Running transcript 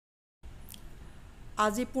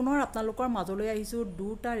আজি পুনৰ আপোনালোকৰ মাজলৈ আহিছোঁ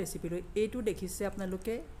দুটা ৰেচিপি লৈ। এইটো দেখিছে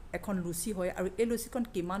আপোনালোকে এখন লুচি হয় আৰু এই লুচিখন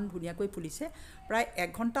কিমান ধুনীয়াকৈ ফুলিছে। প্ৰায়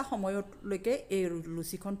 1 ঘণ্টা সময়লৈকে এই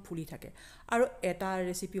লুচিখন ফুলি থাকে। আৰু এটা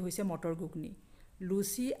ৰেচিপি হৈছে মটৰ ঘুগনি।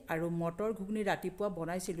 লুচি আৰু মটৰ ঘুগনি ৰাতিপুৱা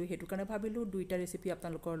বনাইছিলোঁ, সেইটো কাৰণে ভাবিলোঁ দুইটা ৰেচিপি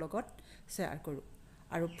আপোনালোকৰ লগত শ্বেয়াৰ কৰোঁ।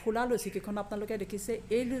 আৰু ফুলা লুচিকেইখন আপোনালোকে দেখিছে,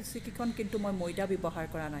 এই লুচিকেইখন কিন্তু মই ময়দা ব্যৱহাৰ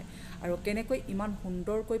কৰা নাই। আৰু কেনেকৈ ইমান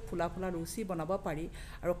সুন্দৰকৈ ফুলা ফুলা লুচি বনাব পাৰি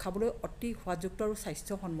আৰু খাবলৈ অতি সোৱাদযুক্ত আৰু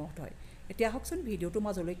স্বাস্থ্যসন্মত হয়। এতিয়া আহকচোন ভিডিঅ'টোৰ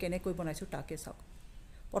মাজলৈ কেনেকৈ বনাইছোঁ তাকে চাওক।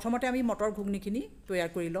 প্ৰথমতে আমি মটৰ ঘুগনিখিনি তৈয়াৰ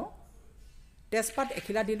কৰি লওঁ। তেজপাত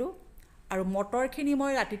এখিলা দিলোঁ আৰু মটৰখিনি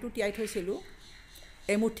মই ৰাতিটো তিয়াই থৈছিলোঁ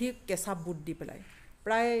এমুঠি কেঁচা বুট দি পেলাই।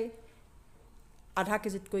 প্ৰায় আধা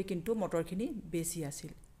কেজিতকৈ কিন্তু মটৰখিনি বেছি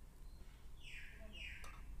আছিল।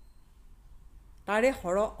 তাৰে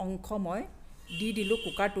সৰহ অংশ মই দি দিলোঁ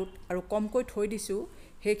কুকাৰটোত আৰু কমকৈ থৈ দিছোঁ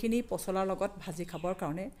সেইখিনি পচলাৰ লগত ভাজি খাবৰ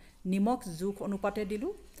কাৰণে। নিমখ জোখ অনুপাতে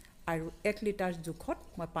দিলোঁ আৰু 1 লিটাৰ জোখত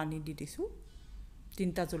মই পানী দি দিছোঁ।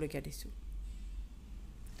 3টা জলকীয়া দিছোঁ।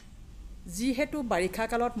 যিহেতু বাৰিষা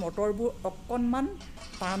কালত মটৰবোৰ অকণমান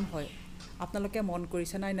টান হয়, আপোনালোকে মন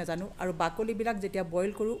কৰিছে নাই নাজানো, আৰু বাকলিবিলাক যেতিয়া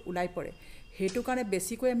বইল কৰোঁ ওলাই পৰে, সেইটো কাৰণে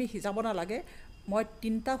বেছিকৈ আমি সিজাব নালাগে। মই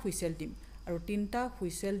 3টা হুইচেল দিম আৰু 3টা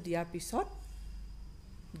হুইচেল দিয়াৰ পিছত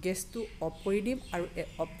গেছটো অফ কৰি দিম আৰু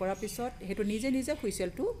অফ কৰাৰ পিছত সেইটো নিজে নিজে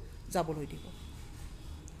হুইচেলটো যাবলৈ দিব।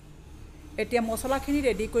 এতিয়া মছলাখিনি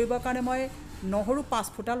ৰেডি কৰিবৰ কাৰণে মই নহৰু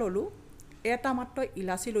 5 ফুটা ল'লোঁ, এটা মাত্ৰ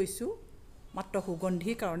ইলাচি লৈছোঁ মাত্ৰ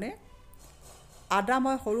সুগন্ধিৰ কাৰণে। আদা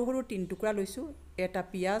মই সৰু সৰু 3 টুকুৰা লৈছোঁ, এটা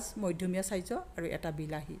পিঁয়াজ মধ্যমীয়া চাইজৰ আৰু এটা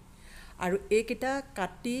বিলাহী। আৰু এইকেইটা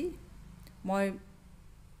কাটি মই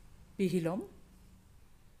পিহি ল'ম।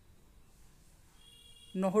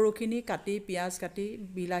 নহৰুখিনি কাটি, পিঁয়াজ কাটি,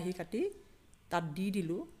 বিলাহী কাটি তাত দি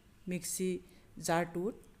দিলোঁ মিক্সি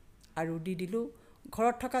জাৰটোত। আৰু দি দিলোঁ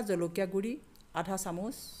ঘৰত থকা জলকীয়া গুড়ি আধা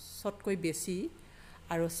চামুচতকৈ বেছি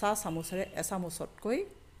আৰু চাহ চামুচেৰে এচামুচতকৈ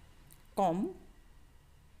কম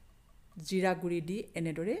জিৰা গুড়ি দি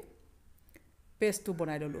এনেদৰে পেষ্টটো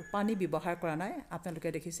বনাই ল'লোঁ। পানী ব্যৱহাৰ কৰা নাই, আপোনালোকে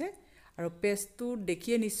দেখিছে। আৰু পেষ্টটো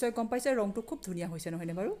দেখিয়ে নিশ্চয় গম পাইছে ৰংটো খুব ধুনীয়া হৈছে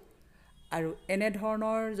নহয়নে বাৰু। আৰু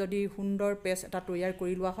এনেধৰণৰ যদি সুন্দৰ পেষ্ট এটা তৈয়াৰ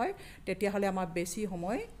কৰি লোৱা হয়, তেতিয়াহ'লে আমাৰ বেছি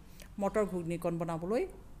সময় মটৰ ঘুগনিকণ বনাবলৈ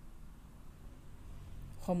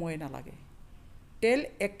সময় নালাগে। তেল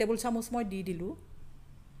 1 টেবুল চামুচ মই দি দিলোঁ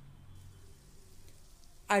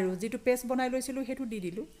আৰু যিটো পেষ্ট বনাই লৈছিলোঁ সেইটো দি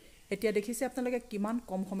দিলোঁ। এতিয়া দেখিছে আপোনালোকে কিমান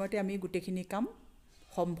কম সময়তে আমি গোটেইখিনি কাম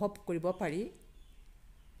সম্ভৱ কৰিব পাৰি।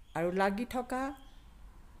 আৰু লাগি থকা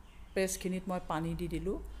পেষ্টখিনিত মই পানী দি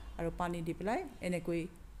দিলোঁ আৰু পানী দি পেলাই এনেকৈ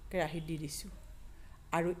কেৰাহীত দি দিছোঁ।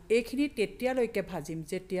 আৰু এইখিনি তেতিয়ালৈকে ভাজিম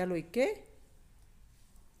যেতিয়ালৈকে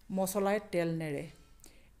মছলাই তেল নেৰে।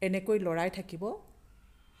 এনেকৈ লৰাই থাকিব,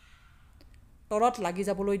 তলত লাগি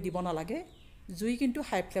যাবলৈ দিব নালাগে। জুই কিন্তু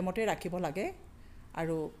হাই ফ্লেমতে ৰাখিব লাগে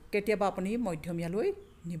আৰু কেতিয়াবা আপুনি মধ্যমীয়ালৈ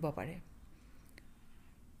নিব পাৰে।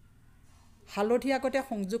 হালধি আগতে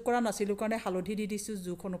সংযোগ কৰা নাছিলোঁ কাৰণে হালধি দি দিছোঁ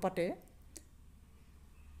জোখ অনুপাতে।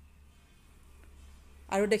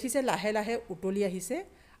 আৰু দেখিছে লাহে লাহে উতলি আহিছে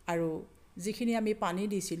আৰু যিখিনি আমি পানী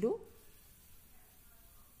দিছিলোঁ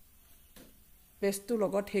পেষ্টটোৰ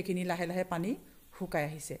লগত সেইখিনি লাহে লাহে পানী শুকাই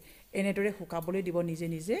আহিছে। এনেদৰে শুকাবলৈ দিব নিজে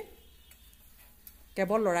নিজে।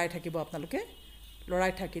 কেৱল লৰাই থাকিব আপোনালোকে,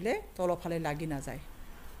 লৰাই থাকিলে তলফালে লাগি নাযায়।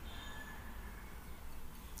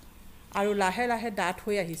 আৰু লাহে লাহে ডাঠ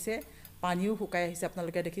হৈ আহিছে, পানীও শুকাই আহিছে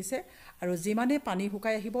আপোনালোকে দেখিছে। আৰু যিমানে পানী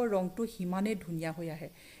শুকাই আহিব ৰংটো সিমানেই ধুনীয়া হৈ আহে।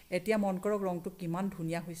 এতিয়া মন কৰক ৰংটো কিমান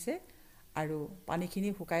ধুনীয়া হৈছে আৰু পানীখিনি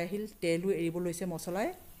শুকাই আহিল, তেলো এৰিব লৈছে মছলাই,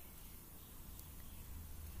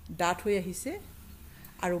 ডাঠ হৈ আহিছে।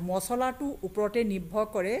 আৰু মছলাটোৰ ওপৰতে নিৰ্ভৰ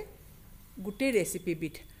কৰে গোটেই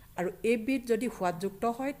ৰেচিপিবিধ। আৰু এইবিধ যদি সোৱাদযুক্ত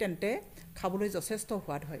হয় তেন্তে খাবলৈ যথেষ্ট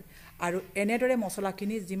সোৱাদ হয়। আৰু এনেদৰে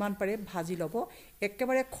মছলাখিনি যিমান পাৰে ভাজি ল'ব।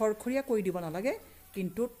 একেবাৰে খৰখৰীয়া কৰি দিব নালাগে,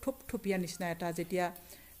 কিন্তু থুপথুপীয়া নিচিনা এটা যেতিয়া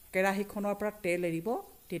কেৰাহীখনৰ পৰা তেল এৰিব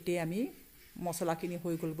তেতিয়াই আমি মছলাখিনি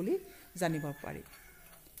হৈ গ'ল বুলি জানিব পাৰি।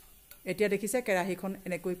 এতিয়া দেখিছে কেৰাহীখন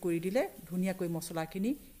এনেকৈ কৰি দিলে ধুনীয়াকৈ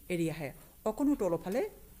মছলাখিনি এৰি আহে, অকণো তলফালে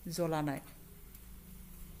জ্বলা নাই।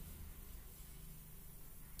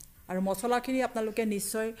 আৰু মছলাখিনি আপোনালোকে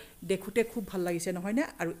নিশ্চয় দেখোঁতে খুব ভাল লাগিছে নহয়নে।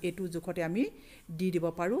 আৰু এইটো জোখতে আমি দি দিব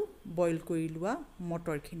পাৰোঁ বইল কৰি লোৱা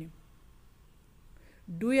মটৰখিনি।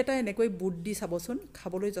 2-এটা এনেকৈ বুট দি চাবচোন,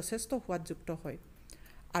 খাবলৈ যথেষ্ট সোৱাদযুক্ত হয়।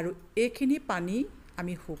 আৰু এইখিনি পানী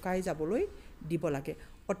আমি শুকাই যাবলৈ দিব লাগে।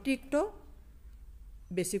 অতিৰিক্ত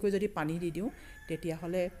বেছিকৈ যদি পানী দি দিওঁ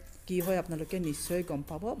তেতিয়াহ'লে কি হয় আপোনালোকে নিশ্চয় গম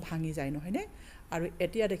পাব, ভাঙি যায় নহয়নে। আৰু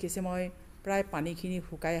এতিয়া দেখিছে মই প্ৰায় পানীখিনি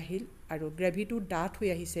শুকাই আহিল আৰু গ্ৰেভিটো ডাঠ হৈ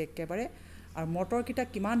আহিছে একেবাৰে। আৰু মটৰকেইটা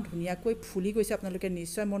কিমান ধুনীয়াকৈ ফুলি গৈছে আপোনালোকে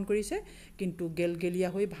নিশ্চয় মন কৰিছে কিন্তু গেলগেলীয়া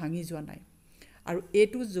হৈ ভাঙি যোৱা নাই আৰু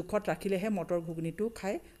এইটো জোখত ৰাখিলেহে মটৰ ঘুগনিটো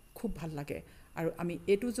খাই খুব ভাল লাগে আৰু আমি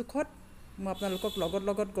এইটো জোখত মই আপোনালোকক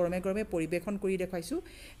লগত গৰমে গৰমে পৰিবেশন কৰি দেখাইছোঁ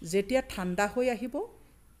যেতিয়া ঠাণ্ডা হৈ আহিব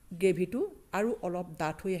গ্ৰেভিটো আৰু অলপ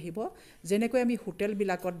ডাঠ হৈ আহিব যেনেকৈ আমি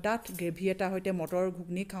হোটেলবিলাকত ডাঠ গ্ৰেভি এটা সৈতে মটৰ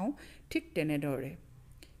ঘুগনি খাওঁ ঠিক তেনেদৰে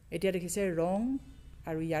এতিয়া দেখিছে ৰং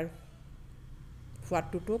আৰু ইয়াৰ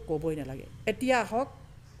সোৱাদটোতো ক'বই নালাগে এতিয়া আহক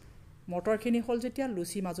মটৰখিনি হ'ল যেতিয়া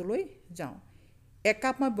লুচি মাজলৈ যাওঁ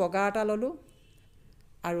একাপ মই বগা আটা ল'লোঁ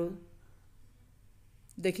আৰু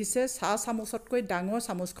দেখিছে চাহ চামুচতকৈ ডাঙৰ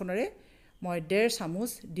চামুচখনেৰে মই 1.5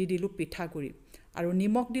 চামুচ দি দিলোঁ পিঠাগুড়ি আৰু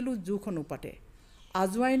নিমখ দিলোঁ জোখ অনুপাতে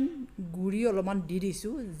আজৱাইন গুড়ি অলপমান দি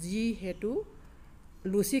দিছোঁ যিহেতু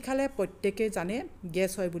লুচি খালে প্ৰত্যেকে জানে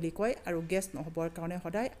গেছ হয় বুলি কয় আৰু গেছ নহবৰ কাৰণে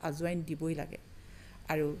সদায় আজৱাইন দিবই লাগে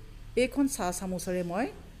আৰু এইখন চাহ চামুচৰে মই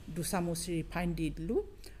 2 চামুচ ৰিফাইন দি দিলোঁ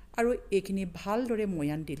আৰু এইখিনি ভালদৰে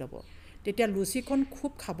ময়ান দি ল'ব তেতিয়া লুচিখন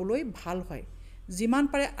খুব খাবলৈ ভাল হয় যিমান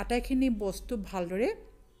পাৰে আটাইখিনি বস্তু ভালদৰে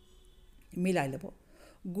মিলাই ল'ব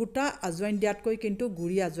গোটা আজৱাইন দিয়াতকৈ কিন্তু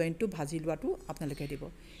গুড়ি আজৱাইনটো ভাজি লোৱাটো আপোনালোকে দিব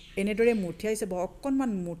এনেদৰে মুঠিয়াই চাব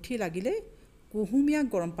অকণমান মুঠি লাগিলে কুহুমীয়া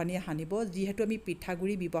গৰম পানীয়ে সানিব যিহেতু আমি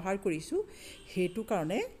পিঠাগুড়ি ব্যৱহাৰ কৰিছোঁ সেইটো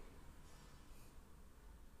কাৰণে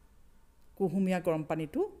কুহুমীয়া গৰম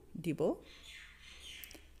পানীটো দিব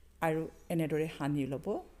আৰু এনেদৰে সানি ল'ব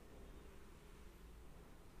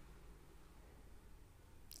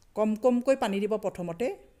কমকৈ পানী দিব প্ৰথমতে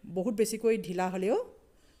বহুত বেছিকৈ ঢিলা হ'লেও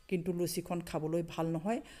কিন্তু লুচিখন খাবলৈ ভাল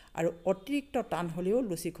নহয় আৰু অতিৰিক্ত টান হ'লেও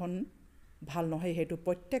লুচিখন ভাল নহয় হেতু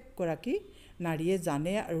প্ৰত্যেকগৰাকী নাৰীয়ে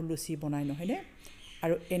জানে আৰু লুচি বনাই নহয়নে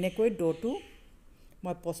আৰু এনেকৈ ডোটো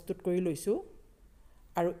মই প্ৰস্তুত কৰি লৈছোঁ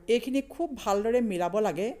আৰু এইখিনি খুব ভালদৰে মিলাব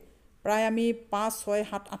লাগে প্ৰায় আমি 5 6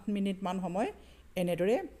 7 8 মিনিট মান সময়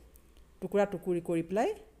এনেদৰে টুকুৰা টুকুৰি কৰি পেলাই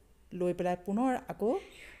লৈ পেলাই পুনৰ আকৌ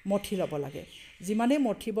মঠি ল'ব লাগে যিমানে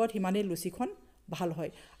মঠিব সিমানে লুচিখন ভাল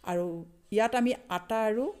হয় আৰু ইয়াত আমি আটা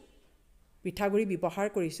আৰু পিঠাগুড়ি ব্যৱহাৰ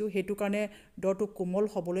কৰিছোঁ হেতু কাৰণে ডোটো কোমল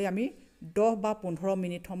হ'বলৈ আমি 10 বা 15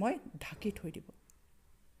 মিনিট সময় ঢাকি থৈ দিব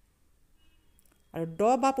আৰু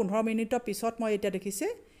 10 বা 15 মিনিটৰ পিছত মই এতিয়া দেখিছে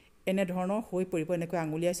এনে ধৰণৰ হৈ পৰিব এনেকৈ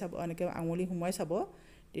আঙুলিয়াই চাব এনেকৈ আঙুলি সুমুৱাই চাব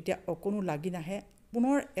তেতিয়া অকণো লাগি নাহে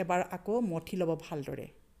পুনৰ এবাৰ আকৌ মঠি ল'ব ভালদৰে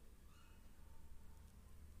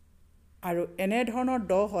আৰু এনে ধৰণৰ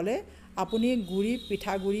ড হ'লে আপুনি গুড়ি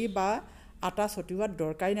পিঠাগুড়ি বা আটা ছটিওৱাত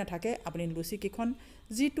দৰকাৰী নাথাকে আপুনি লুচি কিখন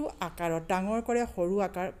যিটো আকাৰত ডাঙৰ কৰে সৰু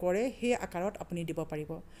আকাৰ কৰে সেই আকাৰত আপুনি দিব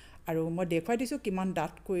পাৰিব আৰু মই দেখুৱাই দিছোঁ কিমান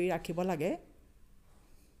ডাঠ কৰি ৰাখিব লাগে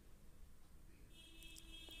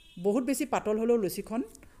বহুত বেছি পাতল হ'লেও লুচিখন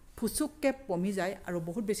ফুচুককে পমি যায় আৰু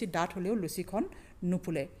বহুত বেছি ডাঠ হ'লেও লুচিখন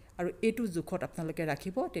নুফুলে আৰু এইটো জোখত আপোনালোকে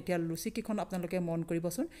ৰাখিব তেতিয়া লুচি কিখন আপোনালোকে মন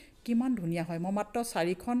কৰিবচোন কিমান ধুনীয়া হয় মই মাত্ৰ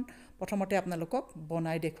 4খন প্ৰথমতে আপোনালোকক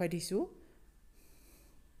বনাই দেখুৱাই দিছোঁ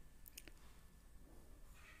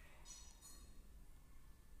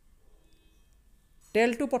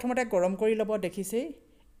তেলটো প্ৰথমতে গৰম কৰি ল'ব দেখিছেই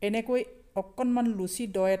এনেকৈ অকণমান লুচি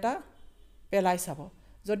ড এটা পেলাই চাব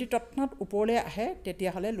যদি তৎক্ষণাত ওপৰলৈ আহে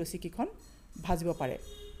তেতিয়াহ'লে লুচি কিখন ভাজিব পাৰে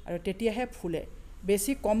আৰু তেতিয়াহে ফুলে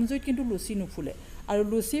বেছি কম জুইত কিন্তু লুচি নুফুলে আৰু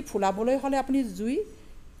লুচি ফুলাবলৈ হ'লে আপুনি জুই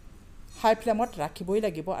হাই ফ্লেমত ৰাখিবই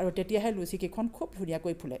লাগিব আৰু তেতিয়াহে লুচি কিখন খুব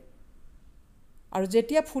ধুনীয়াকৈ ফুলে আৰু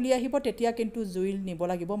যেতিয়া ফুলি আহিব তেতিয়া কিন্তু জুই নিব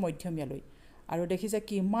লাগিব মধ্যমীয়ালৈ আৰু দেখিছে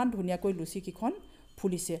কিমান ধুনীয়াকৈ লুচি কিখন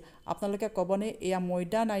ফুলিছে আপোনালোকে ক'বনে এয়া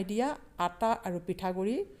ময়দা নাই দিয়া আটা আৰু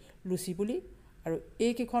পিঠাগুড়ি লুচি বুলি আৰু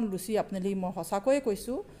এই কিখন লুচি আপোনালোকে মই সঁচাকৈয়ে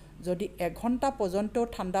কৈছোঁ যদি 1 ঘণ্টা পৰ্যন্ত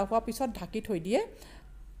ঠাণ্ডা হোৱাৰ পিছত ঢাকি থৈ দিয়ে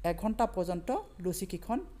 1 ঘণ্টা পৰ্যন্ত লুচি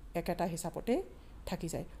কিখন একেটা হিচাপতে থাকি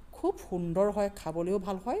যায় খুব সুন্দৰ হয় খাবলৈও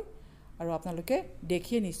ভাল হয় আৰু আপোনালোকে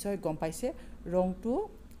দেখিয়ে নিশ্চয় গম পাইছে ৰংটো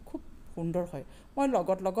খুব সুন্দৰ হয় মই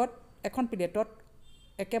লগত এখন প্লেটত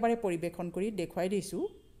একেবাৰে পৰিবেশন কৰি দেখুৱাই দিছোঁ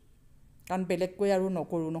কাৰণ বেলেগকৈ আৰু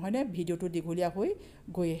নকৰোঁ নহয়নে ভিডিঅ'টো দীঘলীয়া হৈ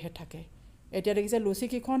গৈহে থাকে এতিয়া দেখিছে লুচি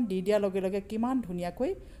কিখন দি দিয়াৰ লগে লগে কিমান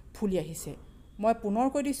ধুনীয়াকৈ ফুলি আহিছে মই পুনৰ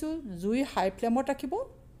কৈ দিছোঁ জুই হাই ফ্লেমত ৰাখিব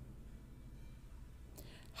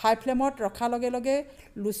হাই ফ্লেমত ৰখাৰ লগে লগে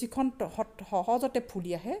লুচিখন সহজতে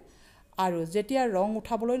ফুলি আহে আৰু যেতিয়া ৰং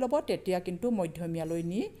উঠাবলৈ ল'ব তেতিয়া কিন্তু মধ্যমীয়ালৈ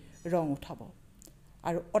নি ৰং উঠাব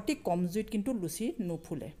আৰু অতি কম জুইত কিন্তু লুচি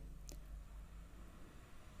নুফুলে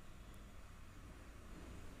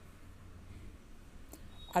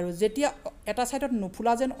আৰু যেতিয়া এটা সাইডত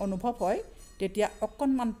নুফুলা যেন অনুভৱ হয় তেতিয়া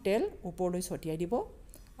অকণমান তেল ওপৰলৈ ছটিয়াই দিব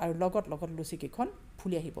আৰু লগত লুচিকেইখন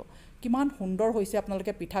ফুলি আহিব কিমান সুন্দৰ হৈছে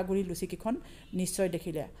আপোনালোকে পিঠাগুৰি লুচিকেইখন নিশ্চয়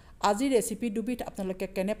দেখিলে আজি ৰেচিপি দুবিধ আপোনালোকে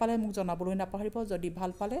কেনে পালে মোক জনাবলৈ নাপাহৰিব যদি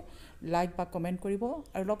ভাল পালে লাইক বা কমেণ্ট কৰিব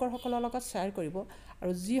আৰু লগৰসকলৰ লগত শ্বেয়াৰ কৰিব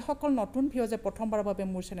আৰু যিসকল নতুন ভিউৱাৰ্ছে প্ৰথমবাৰৰ বাবে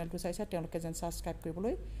মোৰ চেনেলটো চাইছে তেওঁলোকে যেন ছাবস্ক্ৰাইব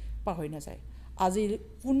কৰিবলৈ পাহৰি নাযায় আজি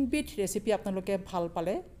কোনবিধ ৰেচিপি আপোনালোকে ভাল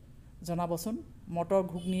পালে জনাবচোন মটৰ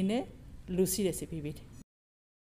ঘুগনি নে লুচি ৰেচিপিবিধ